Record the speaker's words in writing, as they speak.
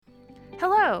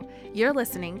Hello, you're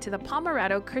listening to the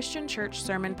Pomerado Christian Church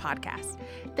Sermon Podcast.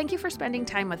 Thank you for spending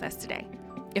time with us today.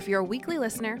 If you're a weekly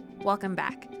listener, welcome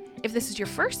back. If this is your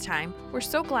first time, we're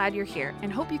so glad you're here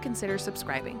and hope you consider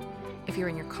subscribing. If you're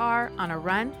in your car, on a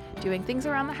run, doing things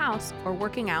around the house, or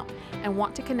working out, and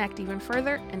want to connect even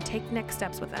further and take next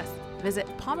steps with us, visit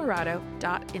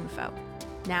pomerado.info.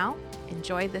 Now,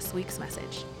 enjoy this week's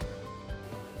message.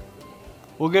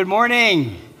 Well, good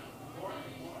morning.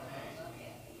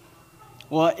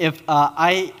 Well,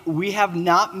 we have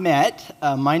not met.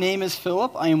 My name is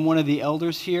Philip. I am one of the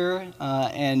elders here,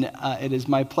 and it is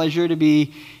my pleasure to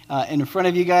be in front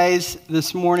of you guys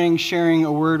this morning, sharing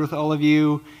a word with all of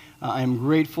you. I'm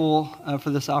grateful for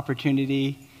this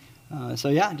opportunity.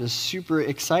 Just super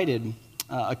excited.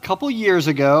 A couple years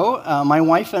ago, my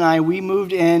wife and I, we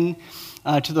moved in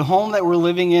to the home that we're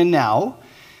living in now.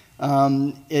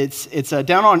 It's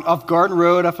down off Garden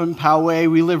Road up in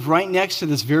Poway. We live right next to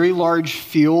this very large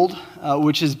field,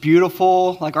 which is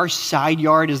beautiful. Like our side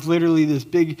yard is literally this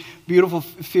big, beautiful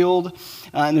field.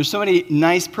 And there's so many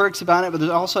nice perks about it, but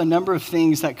there's also a number of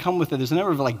things that come with it. There's a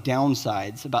number of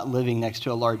downsides about living next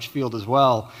to a large field as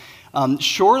well.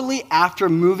 Shortly after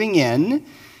moving in,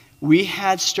 we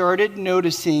had started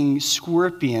noticing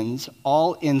scorpions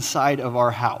all inside of our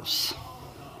house.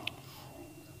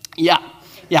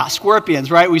 Yeah,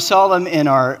 scorpions, right? We saw them in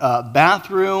our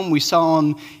bathroom. We saw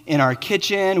them in our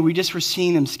kitchen. We just were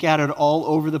seeing them scattered all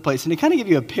over the place. And to kind of give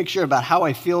you a picture about how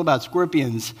I feel about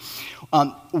scorpions,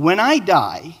 when I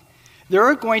die, there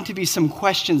are going to be some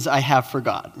questions I have for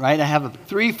God, right? I have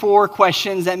 3-4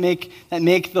 questions that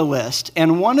make the list.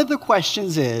 And one of the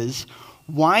questions is,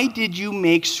 why did you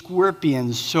make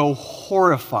scorpions so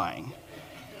horrifying,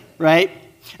 right?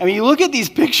 I mean, you look at these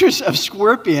pictures of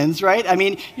scorpions, right? I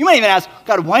mean, you might even ask,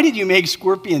 God, why did you make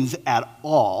scorpions at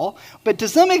all? But to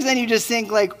some extent, you just think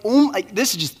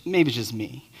this is just, maybe it's just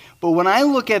me. But when I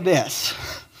look at this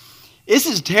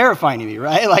is terrifying to me,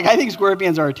 right? I think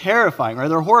scorpions are terrifying, right?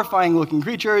 They're horrifying looking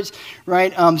creatures,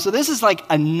 right? So this is like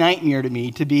a nightmare to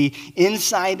me to be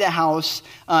inside the house.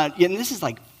 And this is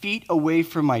feet away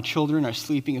from my children are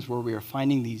sleeping is where we are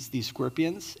finding these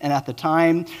scorpions. And at the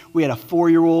time, we had a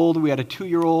 4-year-old, we had a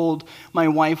 2-year-old. My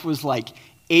wife was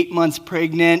 8 months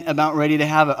pregnant, about ready to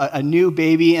have a new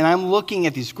baby. And I'm looking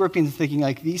at these scorpions and thinking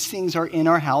these things are in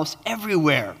our house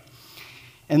everywhere.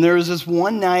 And there was this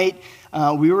one night,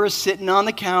 we were sitting on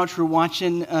the couch, we were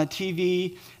watching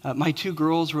TV. My 2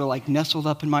 girls were nestled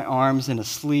up in my arms and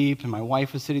asleep, and my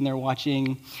wife was sitting there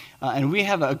watching. And we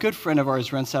have a good friend of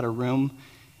ours rents out a room.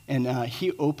 And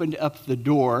he opened up the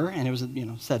door, and it was,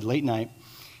 said late night.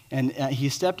 And he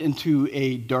stepped into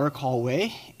a dark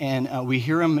hallway, and we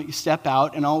hear him step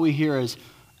out, and all we hear is,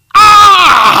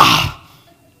 "Ah!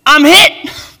 I'm hit!"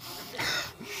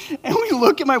 And we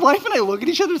look at my wife and I look at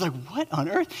each other, what on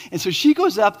earth? And so she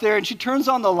goes up there, and she turns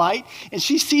on the light, and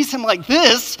she sees him like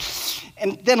this,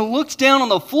 and then looks down on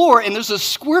the floor, and there's a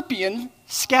scorpion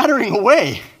scattering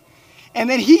away. And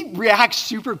then he reacts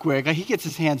super quick. He gets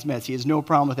his hands messy. He has no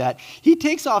problem with that. He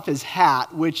takes off his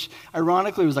hat, which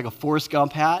ironically was a Forrest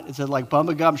Gump hat. It said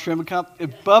Bubba Gump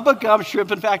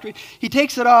Shrimp Factory. He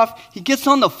takes it off. He gets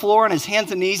on the floor on his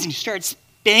hands and knees, and he starts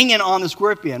banging on the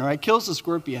scorpion, right? Kills the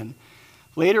scorpion.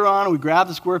 Later on, we grab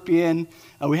the scorpion.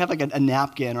 We have a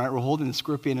napkin, right? We're holding the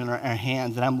scorpion in our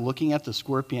hands, and I'm looking at the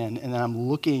scorpion, and then I'm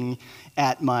looking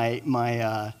at my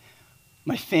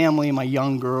family, my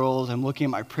young girls. I'm looking at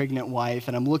my pregnant wife,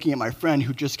 and I'm looking at my friend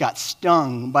who just got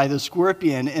stung by the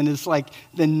scorpion, and it's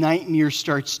the nightmare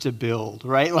starts to build,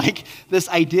 right? This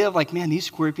idea of man, these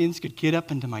scorpions could get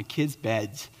up into my kids'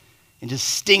 beds and just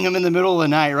sting them in the middle of the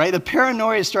night, right? The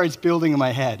paranoia starts building in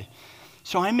my head.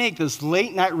 So I make this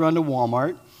late night run to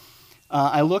Walmart.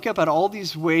 I look up at all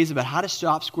these ways about how to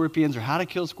stop scorpions or how to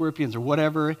kill scorpions or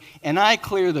whatever, and I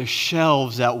clear the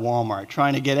shelves at Walmart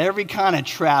trying to get every kind of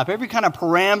trap, every kind of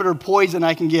parameter poison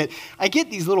I can get. I get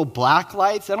these little black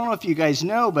lights. I don't know if you guys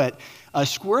know, but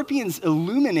scorpions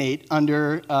illuminate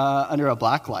under a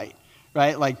black light,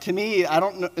 right? To me, I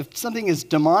don't know if something is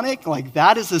demonic,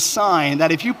 that is a sign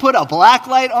that if you put a black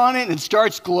light on it and it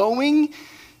starts glowing,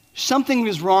 something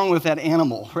is wrong with that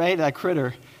animal, right? That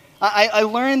critter. I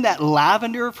learned that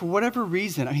lavender, for whatever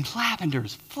reason,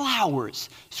 lavender's flowers.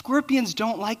 Scorpions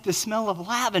don't like the smell of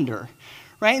lavender,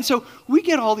 right? And so we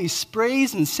get all these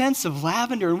sprays and scents of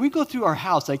lavender, and we go through our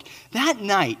house. That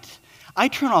night, I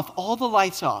turn off all the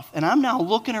lights off, and I'm now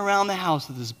looking around the house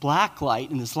with this black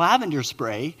light and this lavender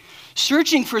spray,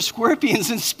 searching for scorpions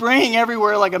and spraying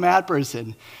everywhere like a mad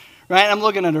person, right? I'm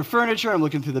looking under furniture, I'm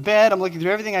looking through the bed, I'm looking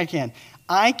through everything I can.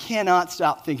 I cannot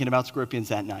stop thinking about scorpions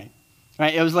that night.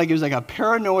 Right? It was like a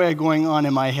paranoia going on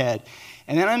in my head.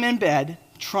 And then I'm in bed,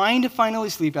 trying to finally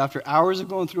sleep after hours of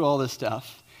going through all this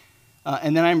stuff.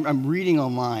 And then I'm reading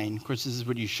online. Of course, this is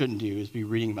what you shouldn't do, is be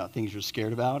reading about things you're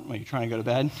scared about when you're trying to go to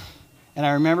bed. And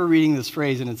I remember reading this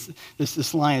phrase, and it's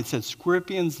this line. It said,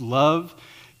 "Scorpions love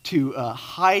to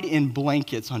hide in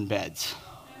blankets on beds."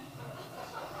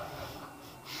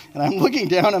 And I'm looking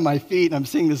down at my feet, and I'm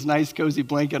seeing this nice, cozy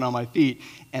blanket on my feet,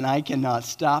 and I cannot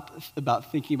stop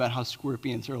about thinking about how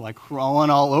scorpions are like crawling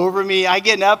all over me. I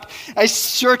get up, I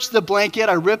search the blanket,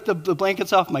 I rip the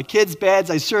blankets off my kids' beds,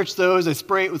 I search those, I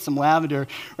spray it with some lavender.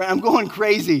 Right? I'm going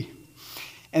crazy.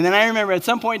 And then I remember at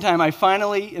some point in time, I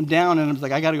finally am down, and I'm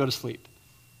like, I got to go to sleep.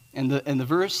 And the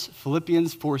verse,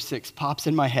 Philippians 4:6, pops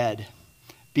in my head.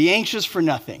 Be anxious for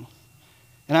nothing.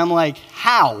 And I'm like,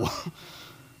 how?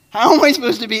 How am I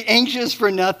supposed to be anxious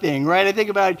for nothing, right? I think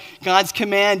about God's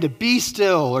command to be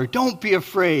still or don't be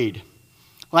afraid.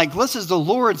 Like, this is the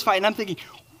Lord's fight. And I'm thinking,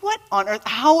 what on earth?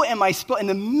 How am I supposed, in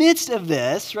the midst of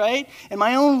this, right, in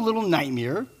my own little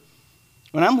nightmare,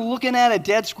 when I'm looking at a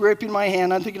dead scorpion in my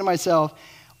hand, I'm thinking to myself,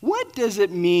 what does it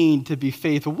mean to be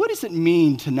faithful? What does it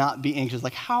mean to not be anxious?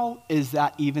 Like, how is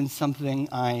that even something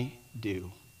I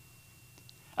do?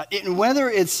 Whether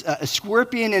it's a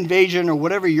scorpion invasion or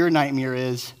whatever your nightmare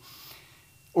is,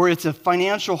 or it's a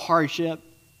financial hardship,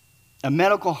 a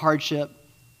medical hardship,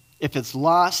 if it's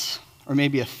loss, or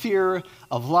maybe a fear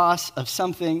of loss of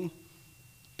something,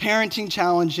 parenting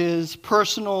challenges,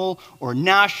 personal or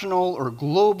national or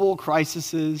global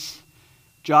crises,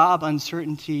 job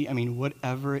uncertainty,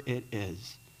 whatever it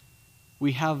is,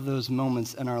 we have those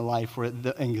moments in our life where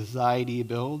the anxiety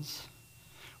builds.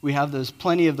 We have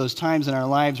plenty of those times in our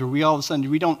lives where we all of a sudden,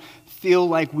 we don't feel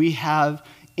like we have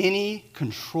any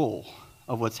control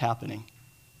of what's happening.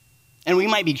 And we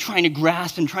might be trying to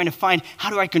grasp and trying to find, how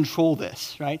do I control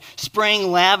this, right?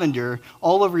 Spraying lavender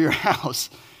all over your house,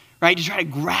 right? To try to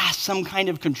grasp some kind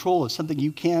of control of something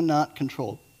you cannot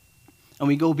control. And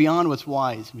we go beyond what's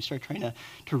wise. We start trying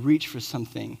to reach for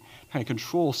something, trying to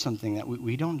control something that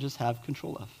we don't just have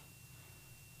control of.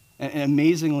 And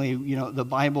amazingly, the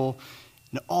Bible,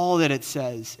 and all that it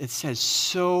says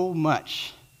so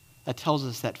much that tells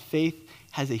us that faith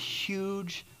has a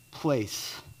huge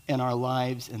place in our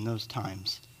lives in those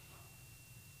times.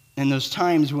 In those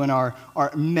times when our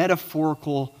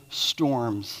metaphorical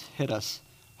storms hit us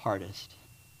hardest.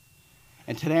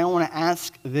 And today I want to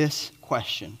ask this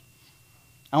question.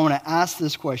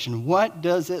 What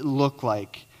does it look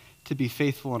like to be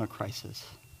faithful in a crisis?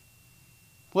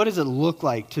 What does it look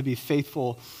like to be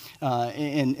faithful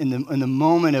in the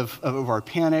moment of our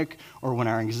panic, or when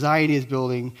our anxiety is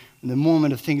building, in the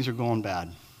moment of things are going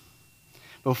bad?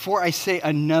 Before I say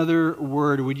another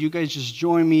word, would you guys just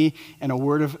join me in a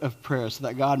word of prayer so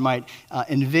that God might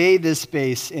invade this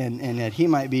space and that he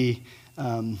might be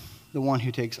the one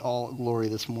who takes all glory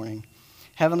this morning.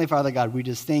 Heavenly Father God, we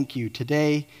just thank you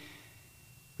today.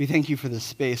 We thank you for this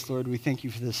space, Lord. We thank you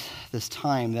for this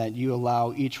time that you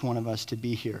allow each one of us to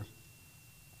be here.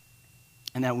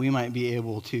 And that we might be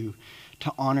able to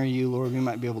honor you, Lord. We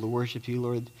might be able to worship you,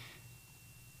 Lord,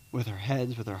 with our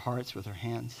heads, with our hearts, with our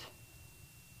hands.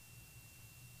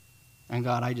 And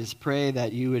God, I just pray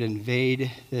that you would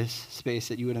invade this space,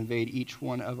 that you would invade each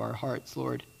one of our hearts,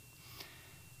 Lord.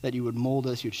 That you would mold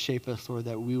us, you'd shape us, Lord,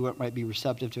 that we might be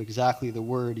receptive to exactly the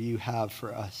word you have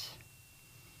for us.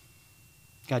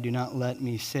 God, do not let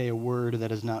me say a word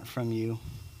that is not from you.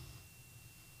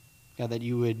 God, that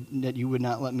you would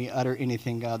not let me utter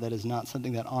anything, God, that is not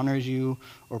something that honors you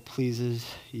or pleases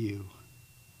you.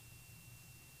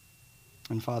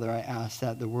 And Father, I ask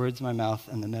that the words of my mouth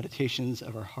and the meditations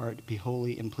of our heart be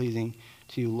holy and pleasing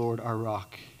to you, Lord, our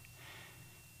rock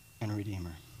and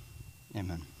Redeemer.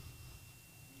 Amen.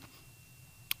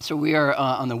 So we are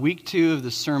on the week 2 of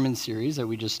the sermon series that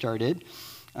we just started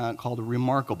called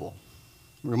Remarkable.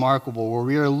 Remarkable, where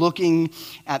we are looking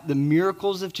at the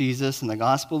miracles of Jesus in the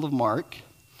Gospel of Mark.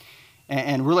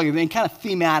 And we're looking, and kind of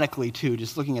thematically too,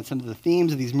 just looking at some of the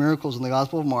themes of these miracles in the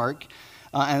Gospel of Mark.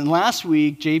 And last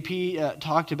week, JP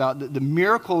talked about the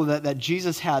miracle that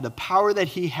Jesus had, the power that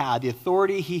he had, the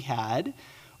authority he had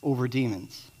over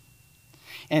demons.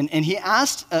 And he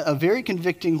asked a very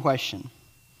convicting question.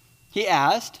 He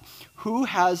asked, who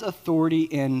has authority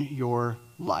in your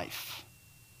life?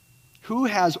 Who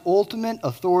has ultimate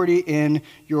authority in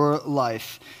your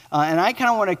life? And I kind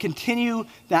of want to continue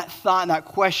that thought and that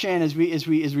question as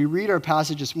we read our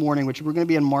passage this morning, which we're going to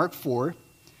be in Mark 4.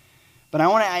 But I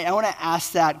want to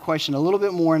ask that question a little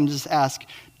bit more and just ask,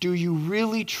 do you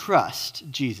really trust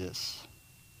Jesus?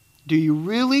 Do you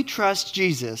really trust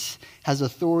Jesus has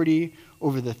authority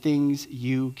over the things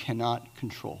you cannot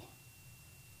control?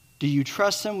 Do you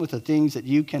trust him with the things that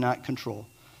you cannot control?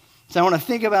 So I want to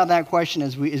think about that question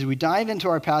as we dive into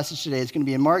our passage today. It's going to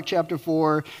be in Mark chapter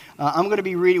 4. We're going to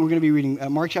be reading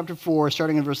Mark chapter 4,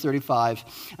 starting in verse 35.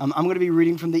 I'm going to be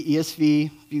reading from the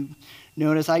ESV. If you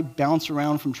notice, I bounce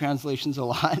around from translations a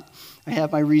lot. I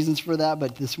have my reasons for that,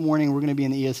 but this morning we're going to be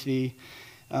in the ESV.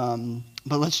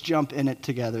 But let's jump in it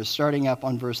together, starting up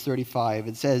on verse 35.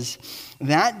 It says,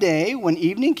 "That day, when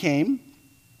evening came,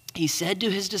 he said to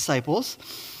his disciples,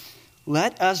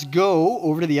 'Let us go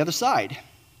over to the other side.'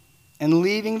 And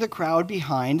leaving the crowd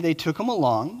behind, they took him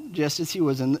along, just as he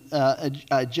was in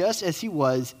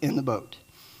the boat.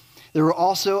 There were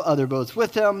also other boats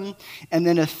with him, and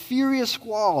then a furious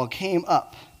squall came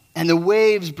up, and the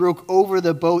waves broke over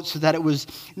the boat so that it was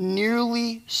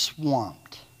nearly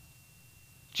swamped.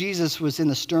 Jesus was in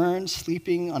the stern,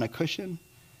 sleeping on a cushion,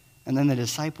 and then the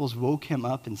disciples woke him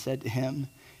up and said to him,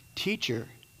 'Teacher,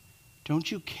 don't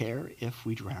you care if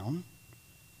we drown?'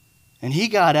 And he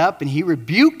got up and he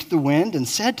rebuked the wind and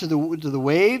said to the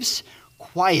waves,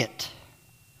 'Quiet,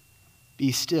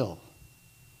 be still.'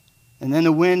 And then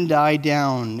the wind died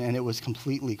down and it was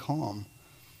completely calm.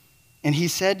 And he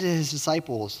said to his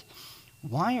disciples,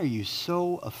 'Why are you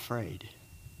so afraid?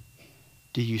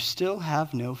 Do you still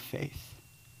have no faith?'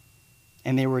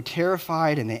 And they were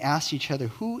terrified and they asked each other,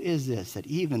 'Who is this that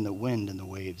even the wind and the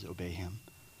waves obey him?'"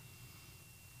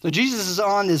 So Jesus is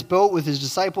on this boat with his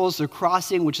disciples. They're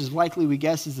crossing, which is likely, we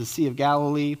guess, is the Sea of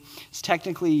Galilee. It's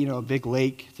technically, a big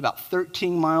lake. It's about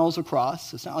 13 miles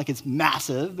across. It's not like it's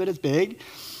massive, but it's big.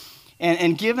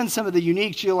 And given some of the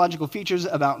unique geological features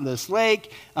about this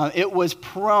lake, it was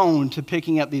prone to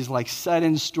picking up these like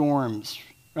sudden storms,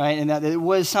 right? And that it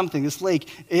was something. This lake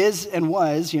is and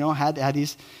was, had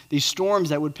these storms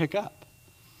that would pick up.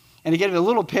 And to give a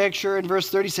little picture, in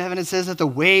verse 37, it says that the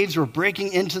waves were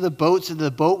breaking into the boat, so the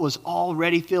boat was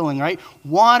already filling, right?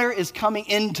 Water is coming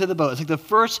into the boat. It's like the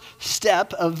first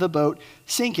step of the boat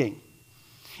sinking.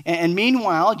 And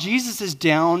meanwhile, Jesus is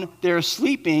down there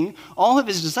sleeping. All of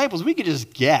his disciples, we could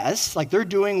just guess, like they're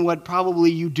doing what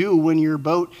probably you do when your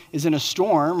boat is in a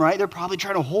storm, right? They're probably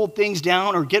trying to hold things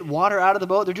down or get water out of the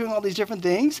boat. They're doing all these different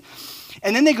things.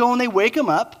 And then they go and they wake him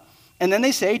up. And then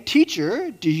they say, "Teacher,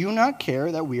 do you not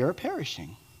care that we are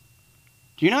perishing?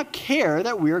 Do you not care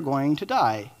that we are going to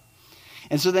die?"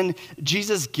 And so then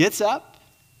Jesus gets up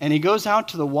and he goes out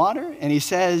to the water and he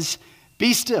says,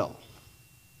 "Be still.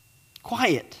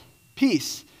 Quiet.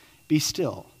 Peace. Be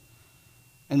still."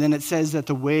 And then it says that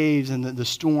the waves and the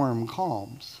storm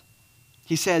calms.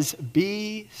 He says,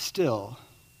 "Be still."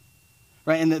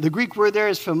 Right? And the Greek word there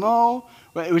is phemo,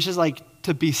 right, which is like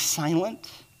to be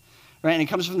silent. Right, and it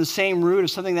comes from the same root of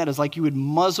something that is like you would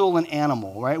muzzle an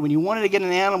animal, right? When you wanted to get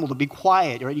an animal to be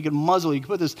quiet, right, you could muzzle, you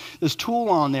could put this tool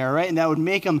on there, right, and that would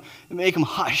make him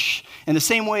hush. In the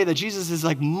same way that Jesus is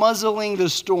like muzzling the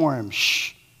storm.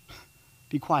 Shh,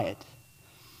 be quiet.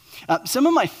 Some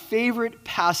of my favorite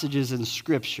passages in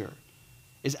Scripture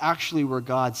is actually where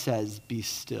God says, "Be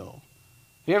still."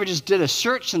 If you ever just did a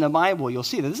search in the Bible, you'll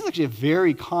see that this is actually a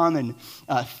very common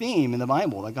theme in the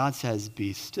Bible, that God says,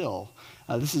 "Be still."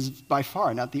 This is by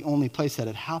far not the only place that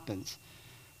it happens.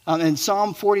 In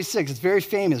Psalm 46, it's very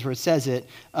famous where it says it.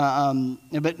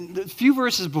 But a few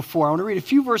verses before, I want to read a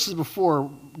few verses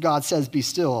before God says, "Be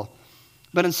still."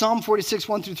 But in Psalm 46,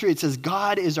 1-3, it says,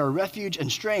 "God is our refuge and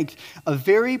strength, a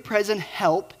very present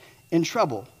help in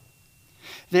trouble.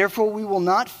 Therefore we will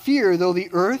not fear though the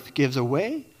earth gives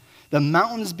away, the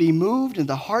mountains be moved in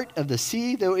the heart of the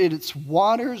sea, though its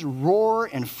waters roar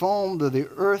and foam, though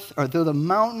the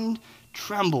mountain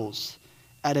trembles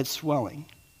at its swelling."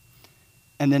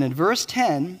 And then in verse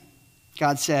 10,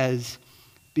 God says,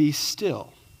 "Be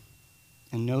still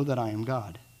and know that I am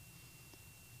God."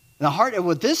 And the heart of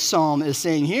what this psalm is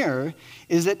saying here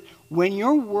is that when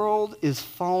your world is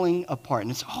falling apart,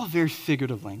 and it's all very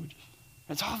figurative language,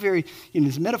 it's all very,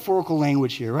 this metaphorical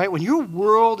language here, right? When your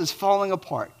world is falling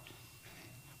apart,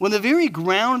 when the very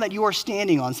ground that you are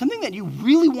standing on, something that you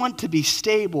really want to be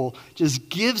stable, just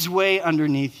gives way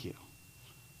underneath you.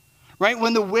 Right?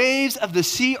 When the waves of the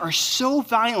sea are so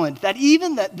violent that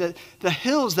even the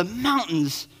hills, the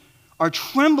mountains are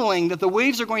trembling, that the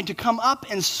waves are going to come up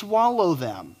and swallow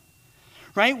them.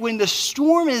 Right? When the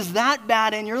storm is that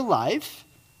bad in your life,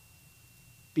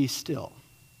 be still.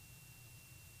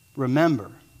 Remember,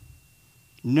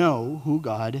 know who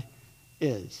God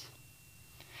is.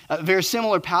 A very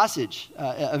similar passage,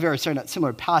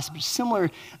 similar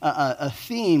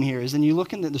theme here is, and you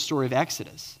look into the story of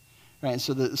Exodus. Right,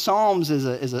 so the Psalms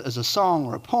is a song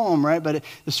or a poem, right? But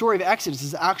the story of Exodus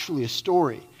is actually a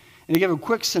story. And to give a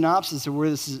quick synopsis of where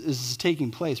this is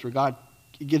taking place, where God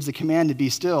gives the command to be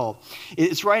still.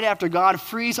 It's right after God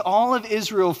frees all of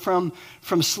Israel from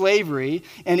slavery,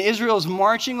 and Israel's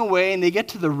marching away, and they get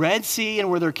to the Red Sea, and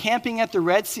where they're camping at the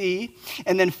Red Sea,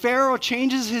 and then Pharaoh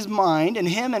changes his mind, and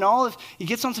he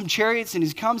gets on some chariots, and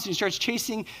he comes and he starts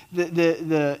chasing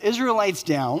the Israelites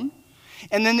down.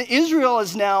 And then Israel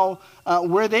is now,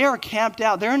 where they are camped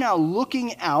out, they're now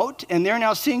looking out, and they're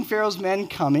now seeing Pharaoh's men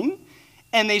coming,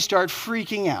 and they start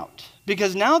freaking out.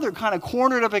 Because now they're kind of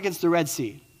cornered up against the Red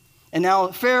Sea. And now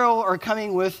Pharaoh are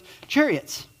coming with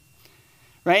chariots,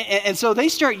 right? And so they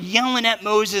start yelling at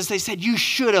Moses. They said, "You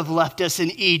should have left us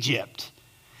in Egypt."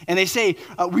 And they say,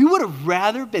 "We would have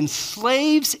rather been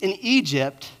slaves in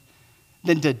Egypt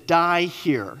than to die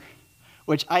here."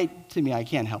 Which to me, I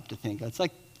can't help to think. It's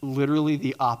like literally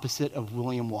the opposite of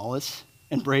William Wallace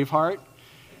in Braveheart.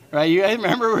 Right? You guys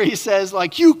remember where he says,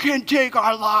 like, "You can take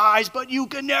our lives, but you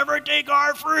can never take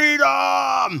our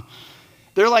freedom."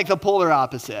 They're like the polar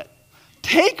opposite.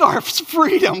 Take our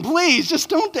freedom, please. Just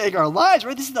don't take our lives,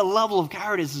 right? This is the level of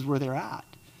cowardice is where they're at.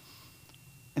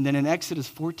 And then in Exodus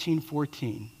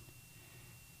 14:14,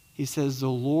 he says, "The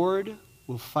Lord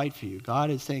will fight for you." God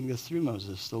is saying this through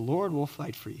Moses. The Lord will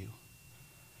fight for you.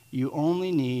 You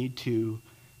only need to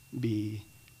be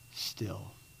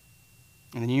still.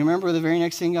 And then you remember the very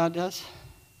next thing God does?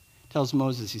 Tells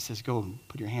Moses, he says, "Go and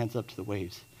put your hands up to the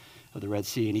waves of the Red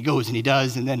Sea." And he goes and he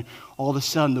does. And then all of a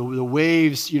sudden the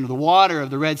waves, the water of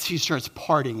the Red Sea starts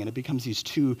parting, and it becomes these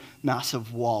two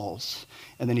massive walls.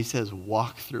 And then he says,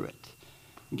 "Walk through it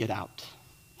and get out."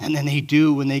 And then they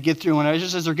do when they get through. And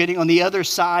just as they're getting on the other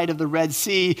side of the Red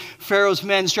Sea, Pharaoh's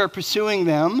men start pursuing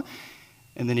them.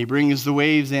 And then he brings the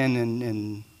waves in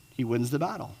and he wins the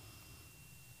battle.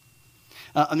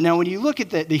 Now, when you look at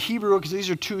the Hebrew, because these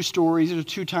are two stories, these are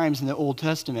two times in the Old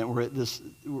Testament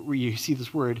where you see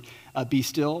this word, "be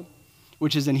still,"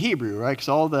 which is in Hebrew, right? Because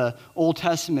all the Old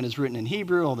Testament is written in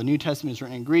Hebrew, all the New Testament is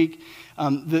written in Greek.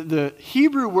 The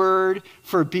Hebrew word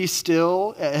for "be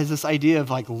still" has this idea of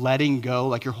like letting go,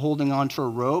 like you're holding onto a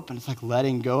rope, and it's like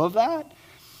letting go of that.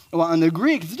 Well, in the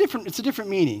Greek, it's a different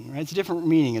meaning, right? It's a different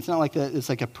meaning. It's not like it's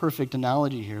like a perfect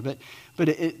analogy here, but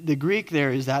the Greek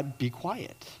there is that be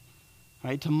quiet.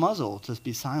 Right, to muzzle, to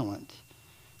be silent.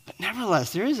 But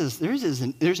nevertheless, there's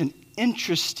an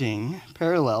interesting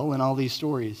parallel in all these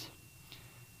stories.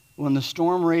 When the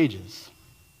storm rages,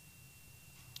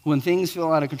 when things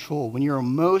feel out of control, when you're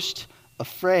most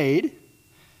afraid,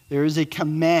 there is a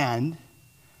command,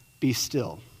 be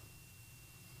still.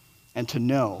 And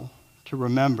to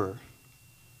remember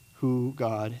who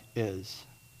God is.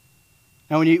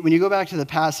 Now, when you go back to the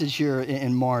passage here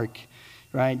in Mark,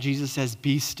 right, Jesus says,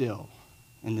 "Be still."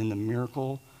 And then the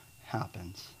miracle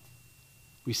happens.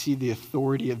 We see the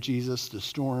authority of Jesus, the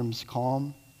storms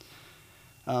calm.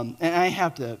 And I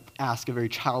have to ask a very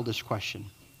childish question.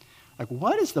 Like,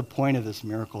 what is the point of this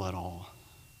miracle at all?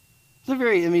 It's a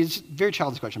very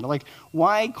childish question, but like,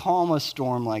 why calm a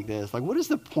storm like this? Like, what is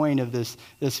the point of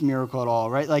this miracle at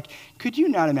all, right? Like, could you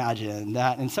not imagine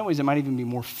that? In some ways, it might even be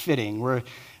more fitting, where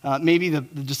maybe the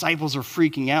disciples are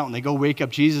freaking out, and they go wake up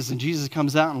Jesus, and Jesus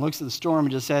comes out and looks at the storm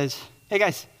and just says, "Hey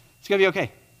guys, it's going to be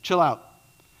okay. Chill out."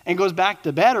 And goes back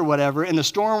to bed or whatever, and the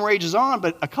storm rages on,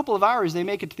 but a couple of hours, they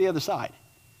make it to the other side.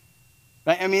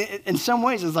 Right? I mean, in some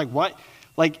ways, it's like, what?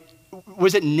 Like,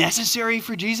 was it necessary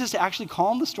for Jesus to actually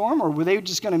calm the storm, or were they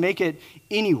just going to make it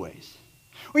anyways?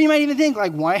 Or you might even think,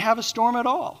 like, why have a storm at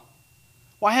all?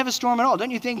 Why have a storm at all? Don't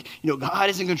you think, God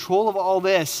is in control of all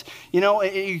this?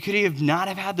 Could he have not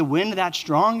have had the wind that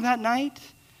strong that night?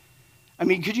 I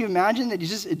mean, could you imagine that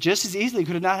it just as easily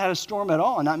could have not had a storm at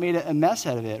all and not made a mess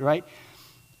out of it, right?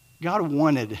 God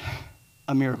wanted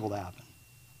a miracle to happen,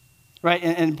 right?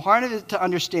 And part of it to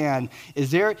understand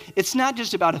is it's not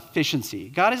just about efficiency.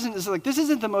 God this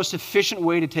isn't the most efficient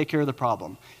way to take care of the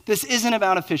problem. This isn't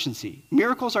about efficiency.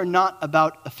 Miracles are not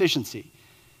about efficiency.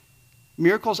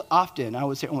 Miracles often, I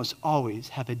would say almost always,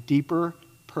 have a deeper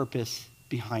purpose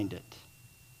behind it.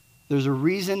 There's a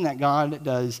reason that God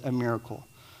does a miracle.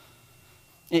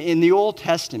 In the Old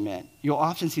Testament, you'll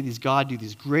often see God do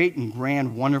these great and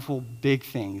grand, wonderful, big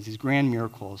things, these grand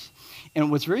miracles.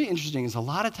 And what's very interesting is a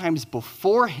lot of times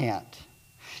beforehand,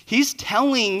 he's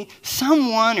telling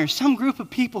someone or some group of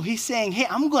people, he's saying, "Hey,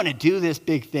 I'm going to do this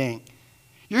big thing.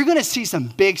 You're going to see some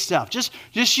big stuff. Just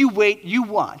you wait, you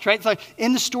watch," right? It's like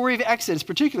in the story of Exodus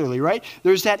particularly, right?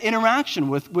 There's that interaction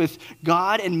with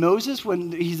God and Moses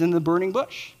when he's in the burning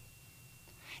bush.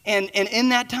 And in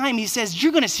that time, he says,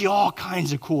 you're going to see all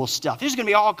kinds of cool stuff. There's going to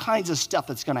be all kinds of stuff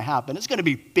that's going to happen. It's going to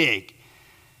be big.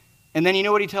 And then you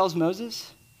know what he tells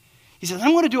Moses? He says,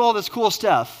 "I'm going to do all this cool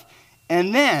stuff,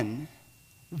 and then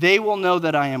they will know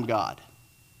that I am God."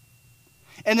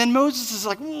 And then Moses is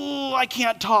like, oh, I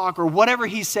can't talk, or whatever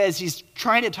he says. He's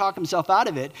trying to talk himself out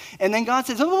of it. And then God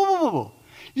says, whoa, whoa, whoa, whoa.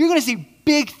 You're going to see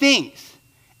big things,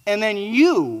 and then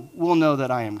you will know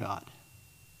that I am God.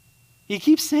 He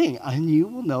keeps saying, and you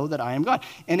will know that I am God.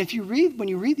 And when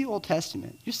you read the Old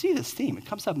Testament, you see this theme. It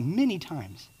comes up many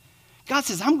times. God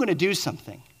says, I'm going to do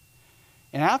something.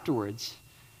 And afterwards,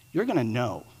 you're going to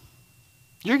know.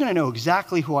 You're going to know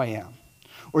exactly who I am.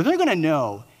 Or they're going to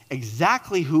know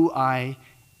exactly who I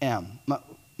am.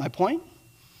 My point?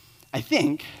 I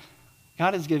think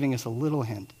God is giving us a little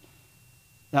hint.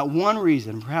 That one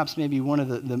reason, perhaps maybe one of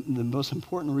the most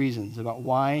important reasons about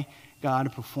why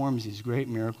God performs these great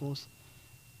miracles,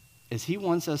 is he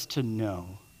wants us to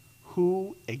know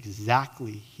who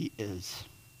exactly he is,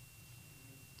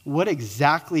 what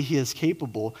exactly he is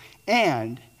capable,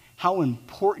 and how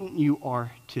important you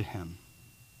are to him.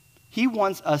 He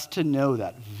wants us to know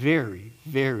that very,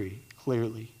 very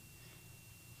clearly.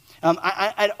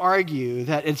 I'd argue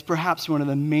that it's perhaps one of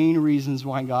the main reasons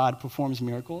why God performs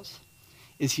miracles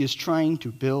is he is trying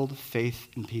to build faith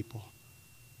in people.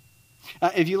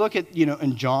 If you look at,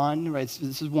 in John, right,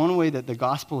 this is one way that the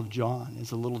Gospel of John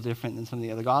is a little different than some of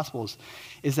the other Gospels,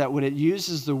 is that when it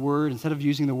uses the word, instead of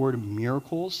using the word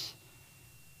miracles,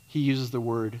 he uses the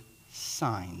word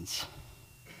signs.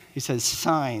 He says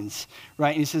signs, right?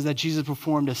 And he says that Jesus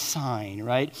performed a sign,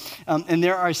 right? And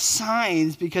there are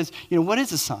signs because, what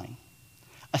is a sign?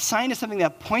 A sign is something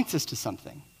that points us to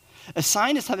something. A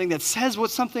sign is something that says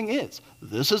what something is.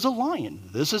 This is a lion.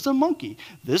 This is a monkey.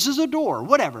 This is a door,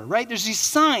 whatever, right? There's these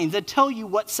signs that tell you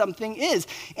what something is.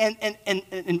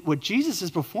 And what Jesus is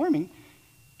performing,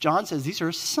 John says these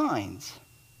are signs.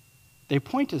 They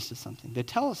point us to something. They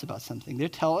tell us about something. They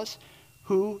tell us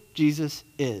who Jesus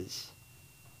is,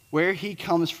 where he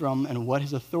comes from, and what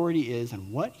his authority is,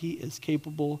 and what he is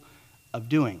capable of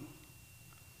doing.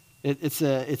 It's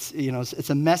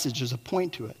a message. There's a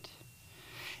point to it.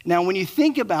 Now, when you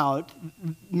think about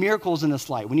miracles in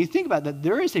this light, when you think about that,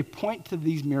 there is a point to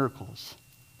these miracles.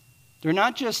 They're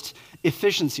not just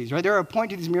efficiencies, right? There are a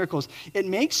point to these miracles. It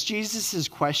makes Jesus'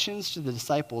 questions to the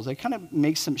disciples, it kind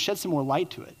of sheds some more light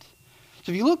to it.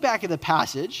 So if you look back at the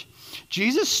passage,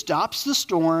 Jesus stops the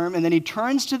storm, and then he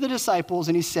turns to the disciples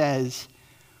and he says,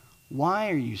 why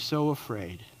are you so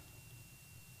afraid?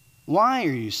 Why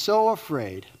are you so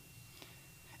afraid?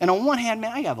 And on one hand,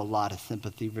 man, I have a lot of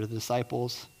sympathy for the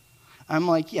disciples. I'm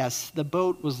like, yes, the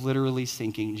boat was literally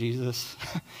sinking, Jesus,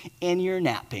 and you're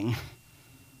napping,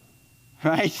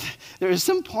 right? There's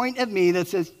some point of me that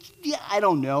says, yeah, I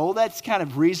don't know, that's kind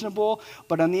of reasonable.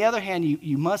 But on the other hand,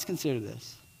 you must consider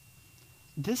this.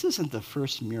 This isn't the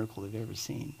first miracle they've ever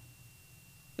seen.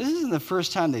 This isn't the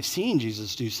first time they've seen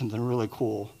Jesus do something really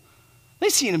cool.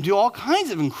 They've seen him do all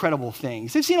kinds of incredible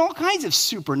things. They've seen all kinds of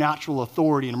supernatural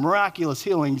authority and miraculous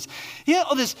healings.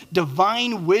 All this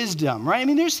divine wisdom, right? I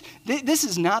mean, this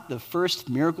is not the first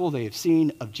miracle they have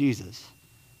seen of Jesus.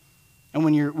 And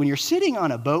when you're sitting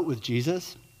on a boat with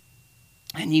Jesus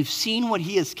and you've seen what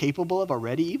he is capable of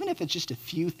already, even if it's just a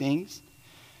few things,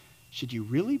 should you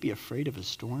really be afraid of a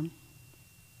storm?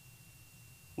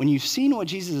 When you've seen what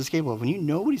Jesus is capable of, when you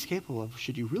know what he's capable of,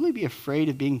 should you really be afraid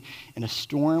of being in a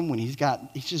storm when he's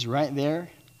just right there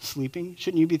sleeping?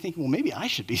 Shouldn't you be thinking, well, maybe I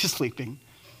should be sleeping?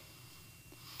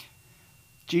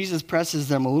 Jesus presses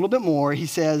them a little bit more. He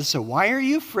says, so why are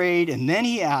you afraid? And then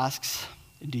he asks,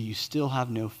 do you still have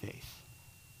no faith?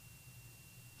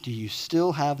 Do you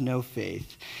still have no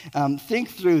faith? Think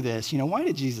through this. Why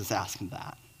did Jesus ask him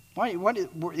that?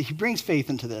 He brings faith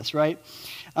into this, right?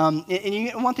 And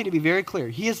you want thing to be very clear.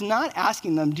 He is not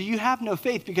asking them, do you have no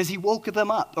faith because he woke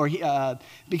them up or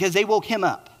because they woke him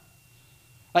up?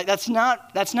 Like, that's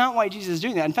not why Jesus is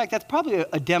doing that. In fact, that's probably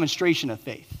a demonstration of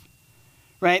faith,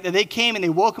 right? That they came and they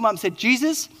woke him up and said,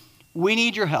 Jesus, we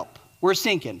need your help. We're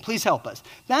sinking. Please help us.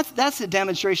 That's a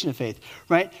demonstration of faith,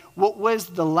 right? What was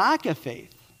the lack of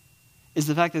faith is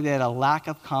the fact that they had a lack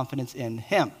of confidence in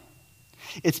him.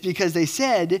 It's because they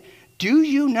said, do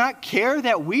you not care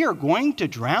that we are going to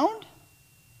drown?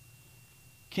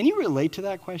 Can you relate to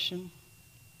that question?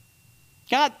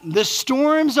 God, the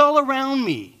storm's all around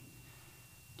me.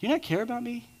 Do you not care about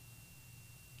me?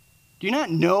 Do you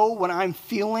not know what I'm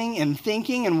feeling and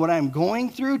thinking and what I'm going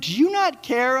through? Do you not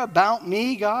care about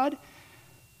me, God?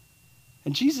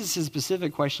 And Jesus'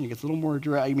 specific question gets a little more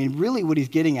direct. I mean, really what he's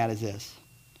getting at is this.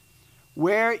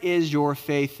 Where is your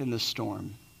faith in the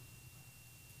storm?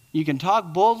 You can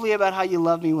talk boldly about how you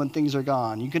love me when things are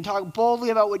gone. You can talk boldly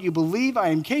about what you believe I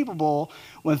am capable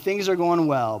when things are going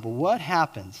well. But what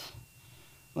happens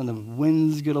when the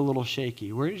winds get a little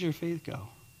shaky? Where does your faith go?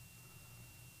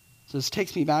 So this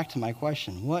takes me back to my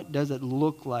question. What does it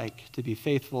look like to be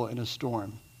faithful in a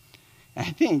storm? And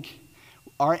I think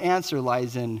our answer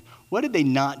lies in, what did they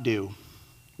not do?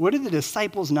 What did the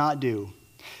disciples not do?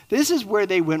 This is where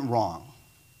they went wrong.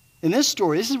 In this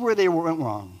story, this is where they went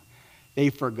wrong. They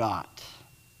forgot.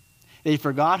 They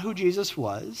forgot who Jesus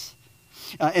was.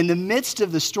 In the midst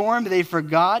of the storm, they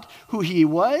forgot who he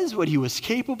was, what he was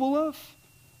capable of.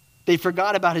 They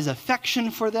forgot about his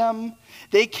affection for them.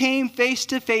 They came face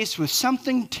to face with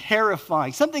something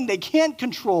terrifying, something they can't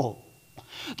control.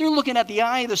 They're looking at the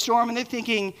eye of the storm and they're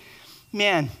thinking,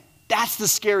 man, that's the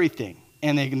scary thing.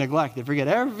 And they forget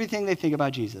everything they think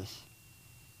about Jesus.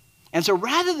 And so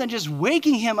rather than just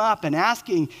waking him up and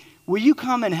asking, will you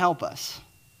come and help us?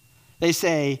 They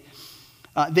say,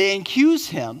 they accuse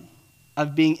him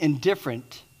of being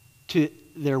indifferent to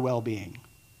their well-being.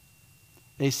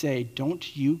 They say,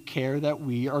 don't you care that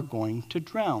we are going to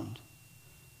drown?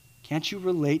 Can't you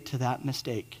relate to that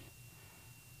mistake?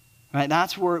 Right?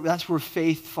 That's where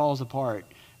faith falls apart,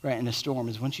 right, in a storm,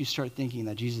 is once you start thinking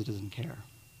that Jesus doesn't care,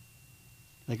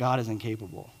 that God is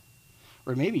incapable.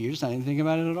 Or maybe you're just not even thinking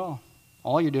about it at all.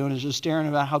 All you're doing is just staring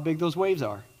about how big those waves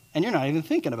are, and you're not even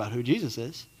thinking about who Jesus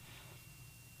is.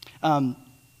 Do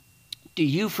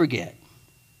you forget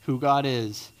who God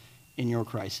is in your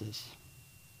crisis?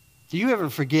 Do you ever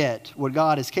forget what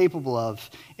God is capable of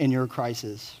in your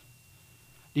crisis?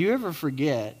 Do you ever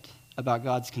forget about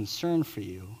God's concern for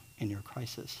you in your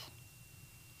crisis?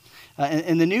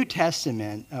 In the New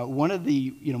Testament, one of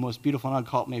the most beautiful, and I'd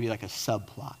call it maybe like a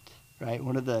subplot, right?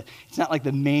 It's not like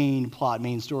the main plot,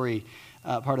 main story,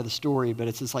 part of the story, but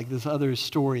it's just like this other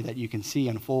story that you can see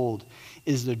unfold,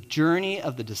 is the journey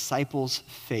of the disciples'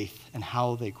 faith and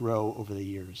how they grow over the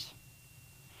years.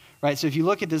 Right, so if you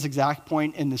look at this exact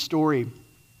point in the story,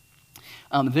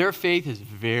 their faith is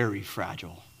very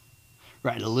fragile.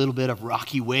 Right, a little bit of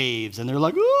rocky waves, and they're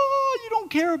like, oh, you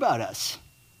don't care about us.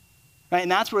 Right,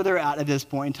 and that's where they're at this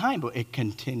point in time, but it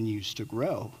continues to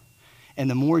grow. And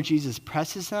the more Jesus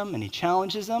presses them, and he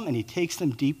challenges them, and he takes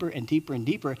them deeper and deeper and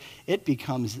deeper,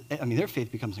 their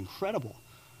faith becomes incredible.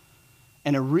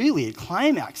 And it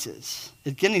climaxes.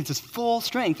 It's getting to full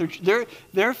strength.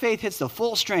 Their faith hits the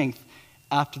full strength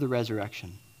after the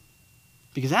resurrection.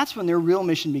 Because that's when their real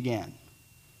mission began.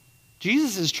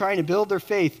 Jesus is trying to build their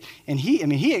faith, and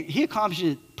he accomplished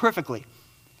it perfectly.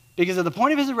 Because at the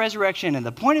point of his resurrection and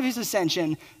the point of his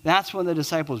ascension, that's when the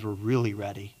disciples were really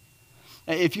ready.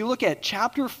 If you look at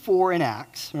chapter 4 in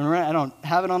Acts, remember, I don't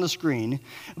have it on the screen,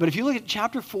 but if you look at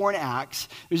chapter 4 in Acts,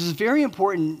 there's this very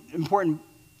important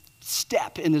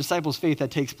step in the disciples' faith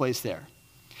that takes place there.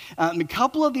 A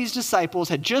couple of these disciples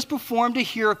had just performed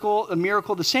a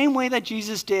miracle the same way that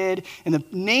Jesus did. In the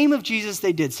name of Jesus,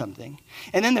 they did something.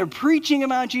 And then they're preaching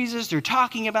about Jesus, they're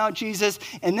talking about Jesus,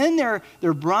 and then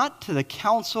they're brought to the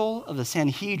council of the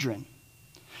Sanhedrin,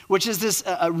 which is this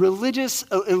religious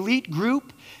elite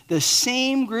group, the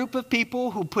same group of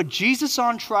people who put Jesus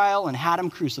on trial and had him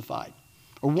crucified,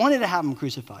 or wanted to have him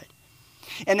crucified.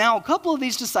 And now a couple of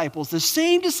these disciples, the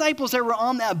same disciples that were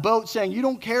on that boat saying, you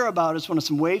don't care about us when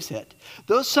some waves hit,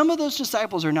 some of those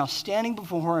disciples are now standing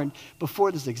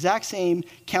before this exact same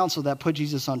council that put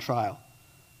Jesus on trial.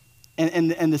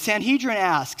 And the Sanhedrin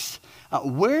asks,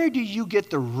 where do you get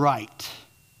the right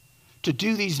to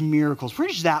do these miracles? Where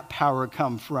does that power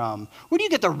come from? Where do you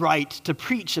get the right to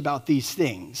preach about these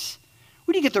things?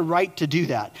 Where do you get the right to do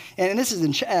that? And this is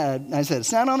I said,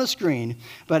 it's not on the screen,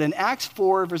 but in Acts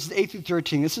 4, verses 8 through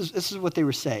 13, this is what they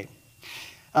were saying.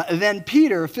 Then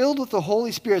Peter, filled with the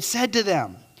Holy Spirit, said to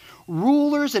them,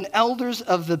 rulers and elders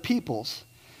of the peoples,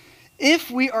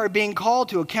 if we are being called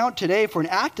to account today for an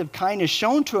act of kindness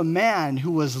shown to a man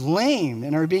who was lame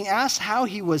and are being asked how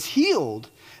he was healed,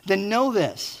 then know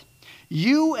this,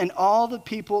 you and all the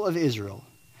people of Israel,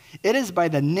 it is by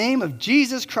the name of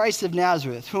Jesus Christ of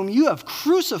Nazareth, whom you have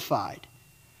crucified,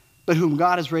 but whom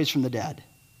God has raised from the dead,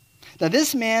 that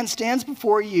this man stands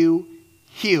before you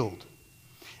healed.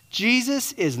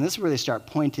 Jesus is, and this is where they start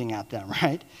pointing at them,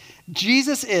 right?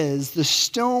 Jesus is the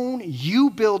stone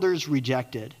you builders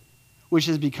rejected, which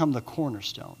has become the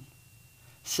cornerstone.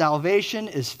 Salvation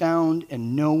is found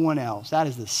in no one else. That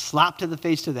is the slap to the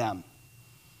face to them.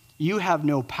 You have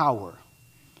no power.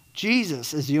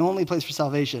 Jesus is the only place for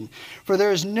salvation. For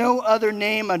there is no other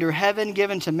name under heaven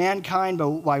given to mankind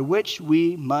by which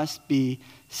we must be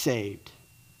saved.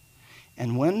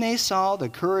 And when they saw the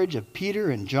courage of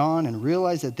Peter and John and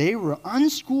realized that they were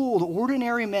unschooled,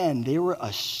 ordinary men, they were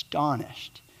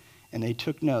astonished. And they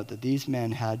took note that these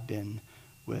men had been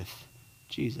with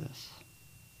Jesus.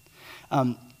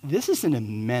 This is an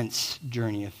immense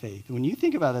journey of faith. When you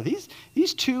think about it,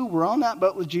 these two were on that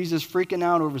boat with Jesus freaking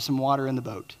out over some water in the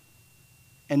boat.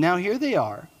 And now here they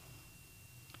are,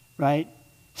 right?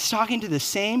 Talking to the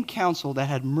same council that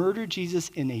had murdered Jesus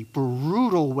in a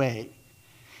brutal way.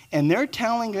 And they're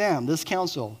telling them, this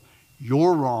council,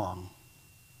 you're wrong.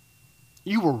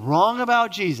 You were wrong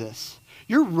about Jesus.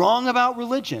 You're wrong about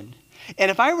religion.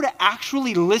 And if I were to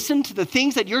actually listen to the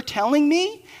things that you're telling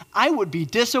me, I would be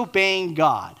disobeying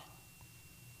God.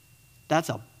 That's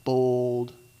a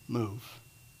bold move.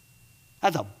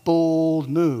 That's a bold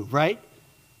move, right?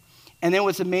 And then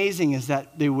what's amazing is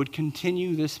that they would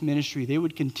continue this ministry. They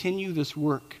would continue this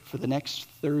work for the next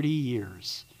 30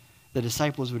 years. The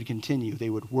disciples would continue. They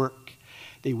would work.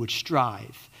 They would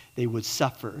strive. They would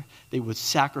suffer. They would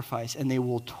sacrifice. And they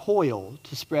will toil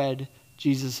to spread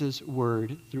Jesus'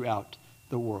 word throughout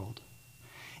the world.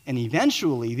 And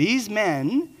eventually, these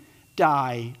men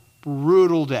die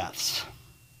brutal deaths.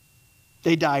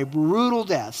 They die brutal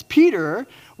deaths. Peter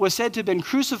was said to have been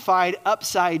crucified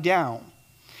upside down.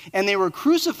 And they were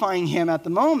crucifying him at the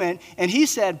moment, and he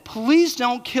said, please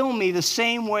don't kill me the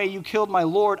same way you killed my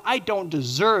Lord. I don't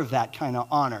deserve that kind of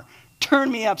honor.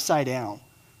 Turn me upside down.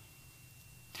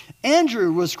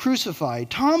 Andrew was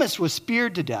crucified. Thomas was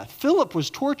speared to death. Philip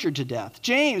was tortured to death.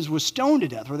 James was stoned to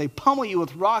death, where they pummel you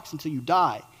with rocks until you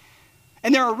die.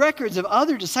 And there are records of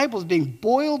other disciples being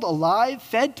boiled alive,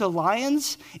 fed to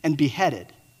lions, and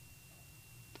beheaded.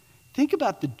 Think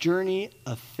about the journey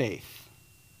of faith.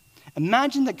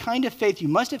 Imagine the kind of faith you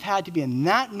must have had to be in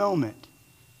that moment,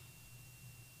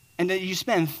 and that you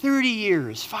spend 30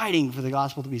 years fighting for the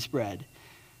gospel to be spread.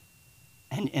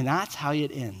 And that's how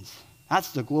it ends.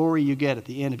 That's the glory you get at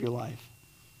the end of your life.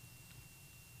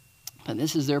 But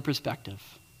this is their perspective.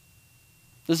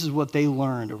 This is what they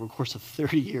learned over the course of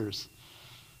 30 years.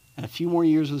 And a few more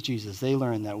years with Jesus, they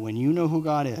learned that when you know who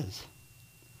God is,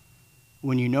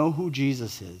 when you know who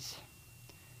Jesus is,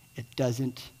 it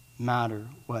doesn't matter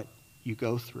what you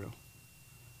go through.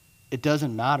 It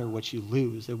doesn't matter what you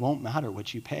lose. It won't matter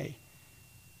what you pay.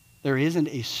 There isn't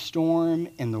a storm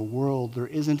in the world. There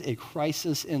isn't a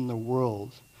crisis in the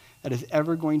world that is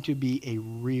ever going to be a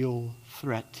real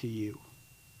threat to you.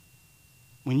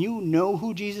 When you know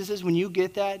who Jesus is, when you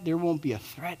get that, there won't be a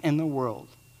threat in the world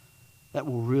that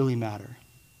will really matter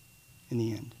in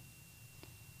the end.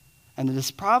 And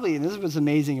this is what's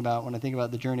amazing about when I think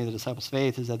about the journey of the disciples'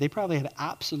 faith, is that they probably had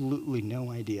absolutely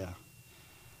no idea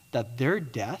that their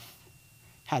death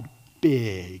had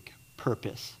big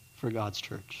purpose for God's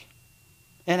church.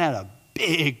 It had a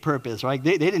big purpose, right?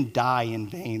 They didn't die in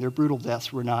vain. Their brutal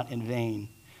deaths were not in vain.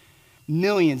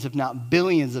 Millions, if not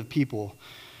billions of people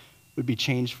would be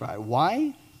changed for it.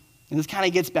 Why? And this kind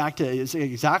of gets back to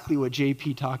exactly what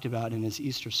JP talked about in his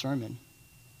Easter sermon.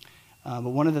 But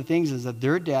one of the things is that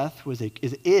their death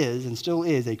is and still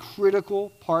is a critical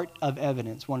part of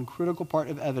evidence, one critical part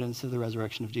of evidence of the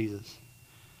resurrection of Jesus.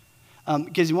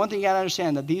 Because one thing you got to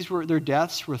understand, that their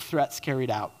deaths were threats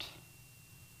carried out.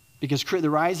 Because the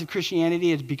rise of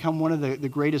Christianity had become one of the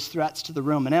greatest threats to the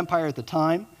Roman Empire at the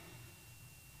time.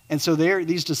 And so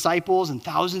these disciples and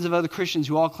thousands of other Christians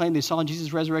who all claimed they saw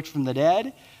Jesus resurrect from the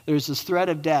dead, there's this threat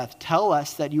of death. Tell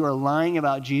us that you are lying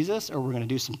about Jesus, or we're going to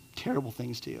do some terrible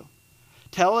things to you.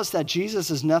 Tell us that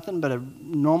Jesus is nothing but a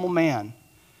normal man.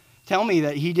 Tell me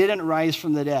that he didn't rise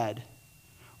from the dead,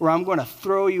 or I'm going to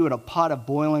throw you in a pot of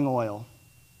boiling oil,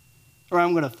 or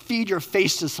I'm going to feed your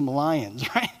face to some lions,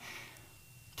 right?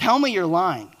 Tell me you're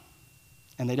lying.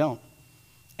 And they don't.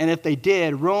 And if they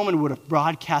did, Roman would have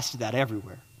broadcasted that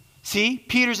everywhere. See,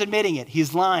 Peter's admitting it.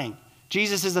 He's lying.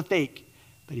 Jesus is a fake.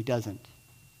 But he doesn't.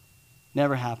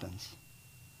 Never happens.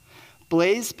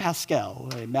 Blaise Pascal,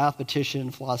 a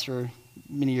mathematician, philosopher,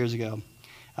 many years ago,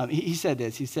 he said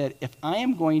this. He said, if I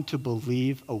am going to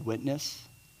believe a witness,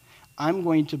 I'm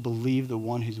going to believe the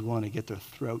one who's willing to get their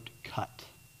throat cut.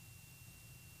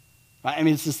 Right? I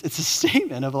mean, it's a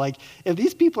statement of like, if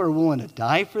these people are willing to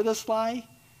die for this lie,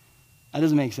 that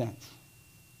doesn't make sense.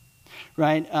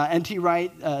 Right? N.T.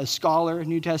 Wright, a scholar,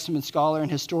 New Testament scholar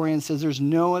and historian, says there's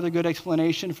no other good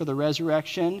explanation for the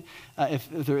resurrection if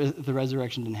the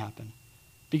resurrection didn't happen.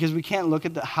 Because we can't look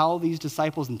at how these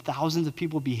disciples and thousands of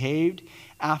people behaved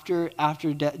after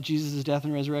Jesus' death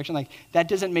and resurrection. Like, that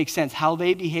doesn't make sense. How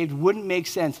they behaved wouldn't make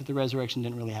sense if the resurrection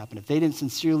didn't really happen. If they didn't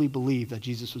sincerely believe that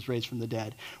Jesus was raised from the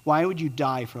dead, why would you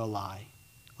die for a lie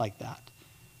like that?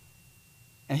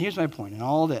 And here's my point in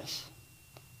all this,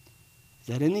 is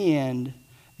that in the end,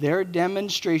 their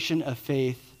demonstration of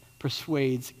faith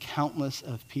persuades countless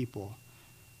of people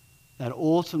that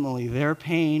ultimately their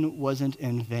pain wasn't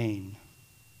in vain.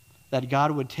 that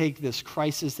God would take this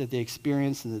crisis that they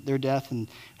experienced and their death and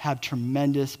have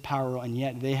tremendous power, and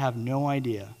yet they have no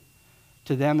idea.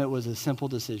 To them, it was a simple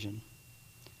decision.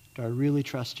 Do I really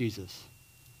trust Jesus?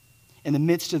 In the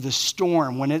midst of the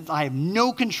storm, when I have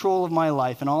no control of my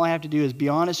life and all I have to do is be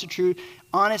honest and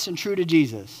true to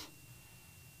Jesus,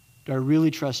 do I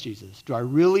really trust Jesus? Do I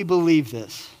really believe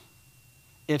this?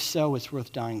 If so, it's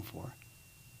worth dying for.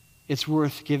 It's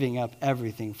worth giving up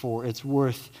everything for. It's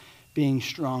worth being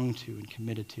strong to and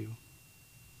committed to.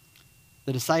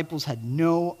 The disciples had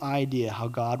no idea how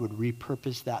God would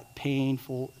repurpose that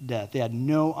painful death. They had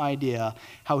no idea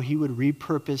how he would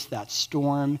repurpose that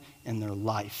storm in their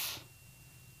life.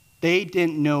 They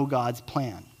didn't know God's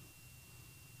plan.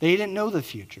 They didn't know the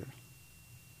future.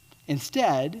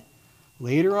 Instead,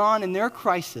 later on in their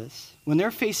crisis, when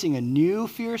they're facing a new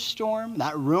fierce storm,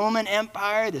 that Roman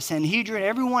Empire, the Sanhedrin,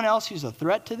 everyone else who's a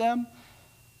threat to them,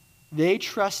 they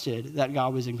trusted that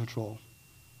God was in control.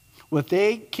 What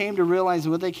they came to realize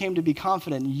and what they came to be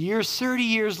confident 30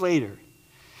 years later,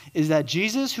 is that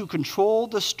Jesus, who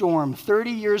controlled the storm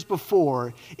 30 years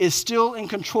before, is still in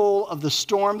control of the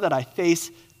storm that I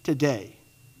face today.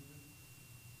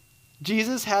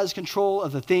 Jesus has control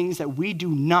of the things that we do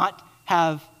not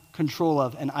have control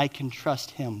of, and I can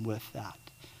trust him with that.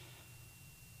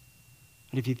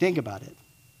 But if you think about it,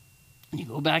 and you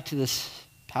go back to this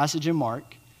passage in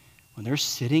Mark, when they're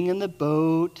sitting in the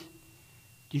boat,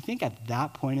 do you think at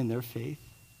that point in their faith,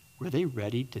 were they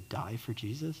ready to die for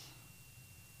Jesus?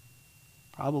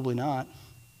 Probably not.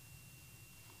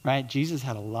 Right? Jesus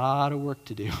had a lot of work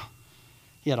to do.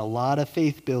 He had a lot of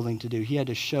faith building to do. He had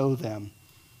to show them,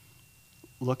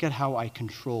 look at how I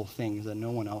control things that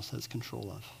no one else has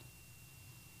control of.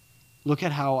 Look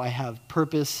at how I have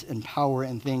purpose and power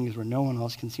in things where no one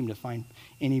else can seem to find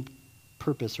any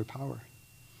purpose or power.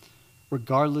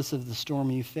 Regardless of the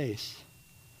storm you face,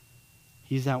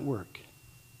 he's at work.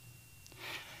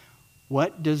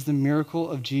 What does the miracle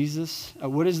of Jesus,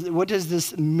 what does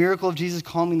this miracle of Jesus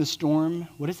calming the storm,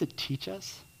 what does it teach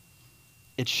us?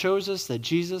 It shows us that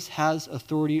Jesus has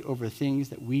authority over things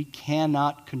that we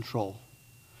cannot control.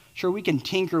 Sure, we can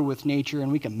tinker with nature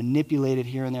and we can manipulate it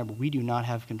here and there, but we do not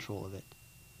have control of it.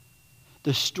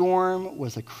 The storm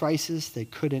was a crisis they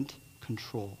couldn't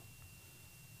control.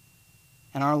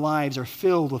 And our lives are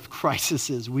filled with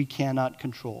crises we cannot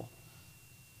control.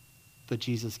 But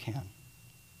Jesus can.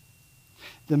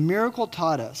 The miracle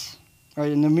taught us,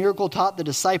 right, and the miracle taught the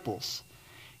disciples,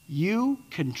 you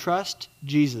can trust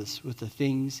Jesus with the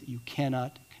things you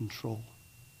cannot control.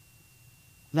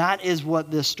 That is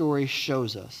what this story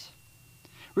shows us.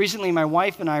 Recently, my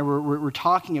wife and I were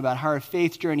talking about how our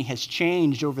faith journey has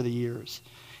changed over the years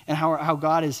and how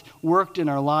God has worked in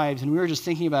our lives. And we were just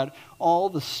thinking about all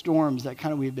the storms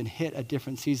that we've been hit at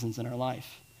different seasons in our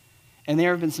life. And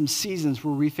there have been some seasons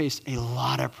where we faced a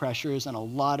lot of pressures and a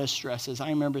lot of stresses. I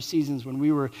remember seasons when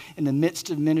we were in the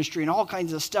midst of ministry and all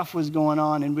kinds of stuff was going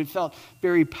on and we felt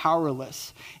very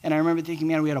powerless. And I remember thinking,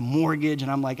 man, we had a mortgage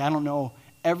and I'm like, I don't know.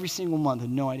 Every single month, I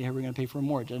had no idea how we were going to pay for a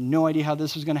mortgage. I had no idea how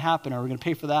this was going to happen, or we were going to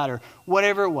pay for that, or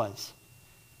whatever it was.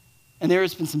 And there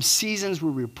has been some seasons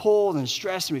where we were pulled and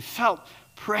stressed, and we felt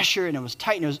pressure, and it was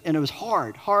tight, and it was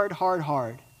hard.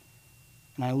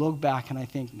 And I look back and I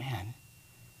think, man,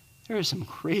 there are some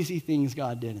crazy things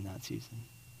God did in that season.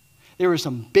 There were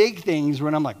some big things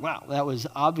when I'm like, wow, that was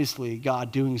obviously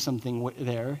God doing something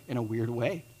there in a weird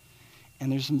way.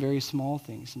 And there's some very small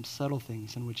things, some subtle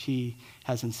things in which he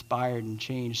has inspired and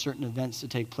changed certain events to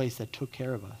take place that took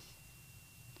care of us.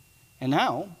 And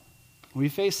now, we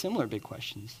face similar big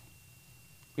questions.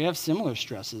 We have similar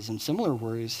stresses and similar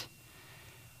worries.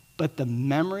 But the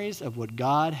memories of what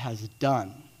God has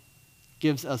done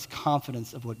gives us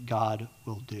confidence of what God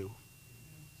will do.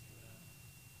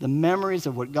 The memories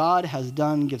of what God has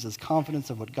done gives us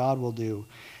confidence of what God will do.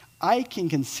 I can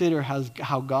consider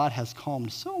how God has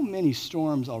calmed so many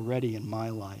storms already in my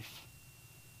life.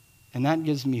 And that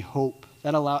gives me hope.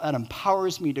 That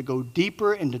empowers me to go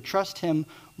deeper and to trust him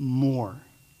more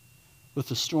with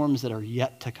the storms that are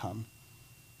yet to come.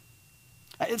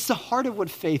 It's the heart of what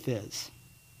faith is.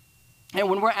 And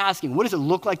when we're asking, what does it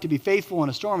look like to be faithful in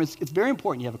a storm, it's very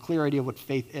important you have a clear idea of what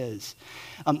faith is.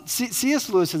 C.S.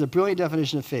 Lewis has a brilliant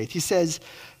definition of faith. He says,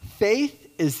 faith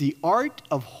is the art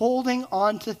of holding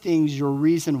on to things your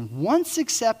reason once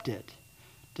accepted,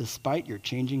 despite your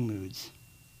changing moods.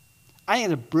 I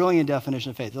think it's a brilliant definition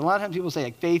of faith. A lot of times people say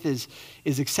faith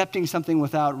is accepting something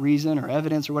without reason or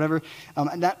evidence or whatever.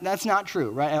 That's not true,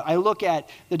 right? I look at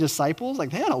the disciples, they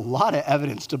had a lot of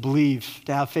evidence to believe,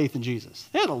 to have faith in Jesus.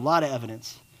 They had a lot of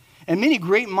evidence. And many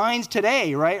great minds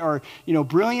today, right, are,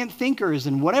 brilliant thinkers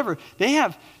and whatever. They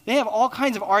have all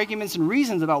kinds of arguments and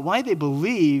reasons about why they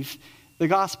believe the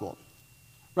gospel,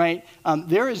 right?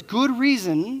 There is good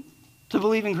reason to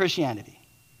believe in Christianity.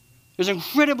 There's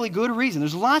incredibly good reason.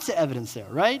 There's lots of evidence there,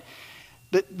 right?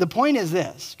 The point is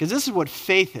this, because this is what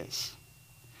faith is.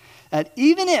 That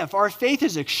even if our faith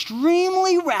is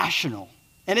extremely rational,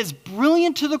 and it's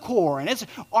brilliant to the core, and it's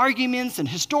arguments and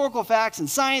historical facts and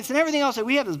science and everything else, that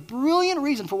we have this brilliant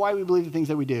reason for why we believe the things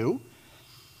that we do,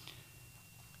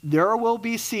 there will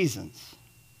be seasons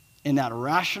in that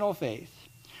rational faith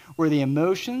where the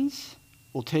emotions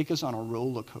will take us on a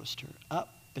roller coaster, up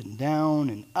and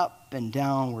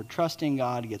down, where trusting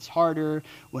God gets harder,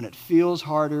 when it feels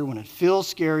harder, when it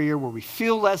feels scarier, where we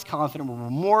feel less confident, where we're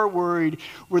more worried,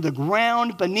 where the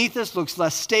ground beneath us looks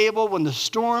less stable, when the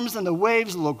storms and the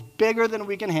waves look bigger than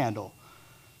we can handle.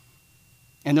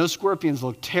 And those scorpions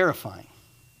look terrifying.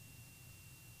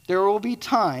 There will be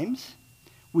times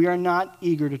we are not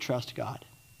eager to trust God.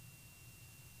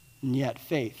 And yet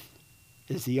faith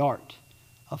is the art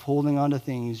of holding on to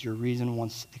things your reason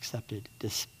once accepted,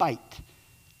 despite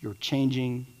your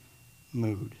changing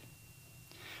mood.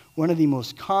 One of the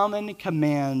most common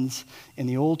commands in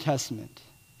the Old Testament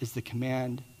is the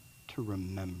command to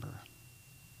remember.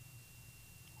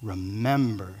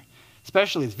 Remember.